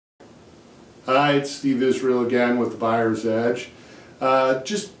Hi, it's Steve Israel again with the Buyer's Edge.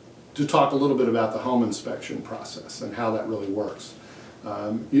 Just to talk a little bit about the home inspection process and how that really works.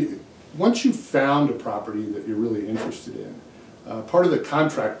 Once you've found a property that you're really interested in, part of the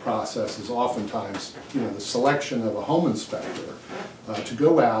contract process is oftentimes the selection of a home inspector to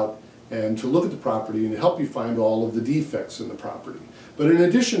go out and to look at the property and to help you find all of the defects in the property. But in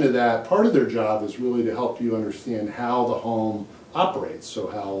addition to that, part of their job is really to help you understand how the home operates, so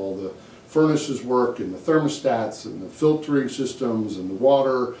how all the furnaces work and the thermostats and the filtering systems and the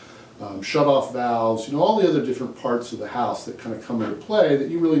water, shut-off valves, all the other different parts of the house that kind of come into play that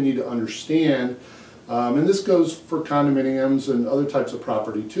you really need to understand. And this goes for condominiums and other types of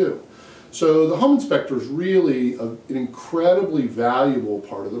property too. So the home inspector is really an incredibly valuable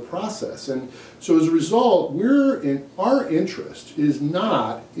part of the process. And so as a result, our interest is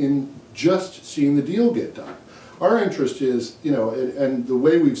not in just seeing the deal get done. Our interest is, and the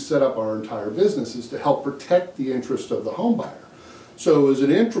way we've set up our entire business is to help protect the interest of the home buyer. So as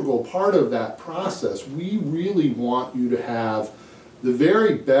an integral part of that process, we really want you to have the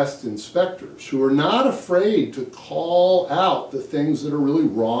very best inspectors who are not afraid to call out the things that are really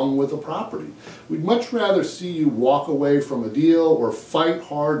wrong with a property. We'd much rather see you walk away from a deal or fight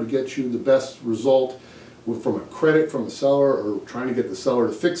hard to get you the best result from a credit from the seller or trying to get the seller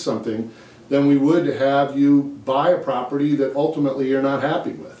to fix something than we would to have you buy a property that ultimately you're not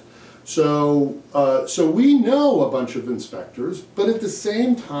happy with. So we know a bunch of inspectors, but at the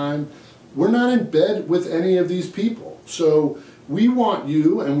same time, we're not in bed with any of these people. So we want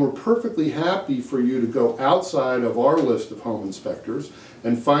you, and we're perfectly happy for you to go outside of our list of home inspectors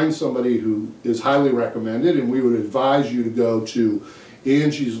and find somebody who is highly recommended, and we would advise you to go to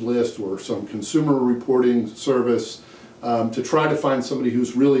Angie's List or some consumer reporting service to try to find somebody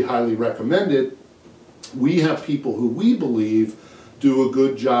who's really highly recommended. We have people who we believe do a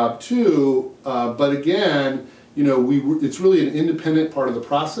good job too, but again, it's really an independent part of the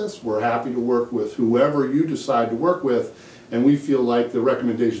process. We're happy to work with whoever you decide to work with, and we feel like the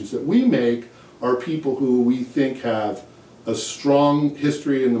recommendations that we make are people who we think have a strong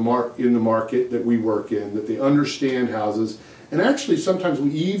history in the market that we work in, that they understand houses, and actually sometimes we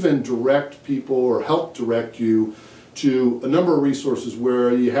even direct people or help direct you to a number of resources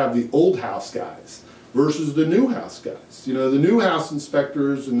where you have the old house guys versus the new house guys. The new house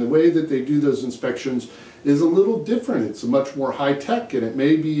inspectors and the way that they do those inspections is a little different. It's much more high-tech, and it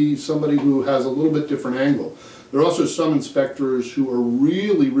may be somebody who has a little bit different angle. There are also some inspectors who are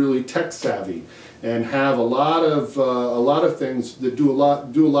really, really tech-savvy and have a lot of things that do a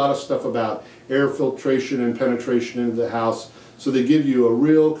lot of stuff about air filtration and penetration into the house. So they give you a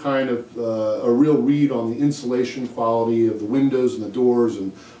real a real read on the insulation quality of the windows and the doors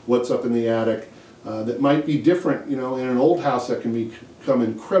and what's up in the attic. That might be different, in an old house that can become an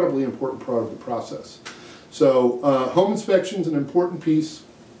incredibly important part of the process. So home inspection is an important piece.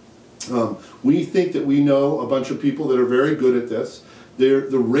 We think that we know a bunch of people that are very good at this.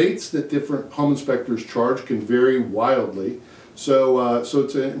 The rates that different home inspectors charge can vary wildly. So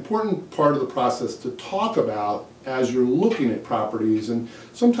it's an important part of the process to talk about as you're looking at properties, and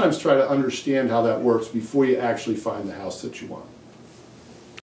sometimes try to understand how that works before you actually find the house that you want.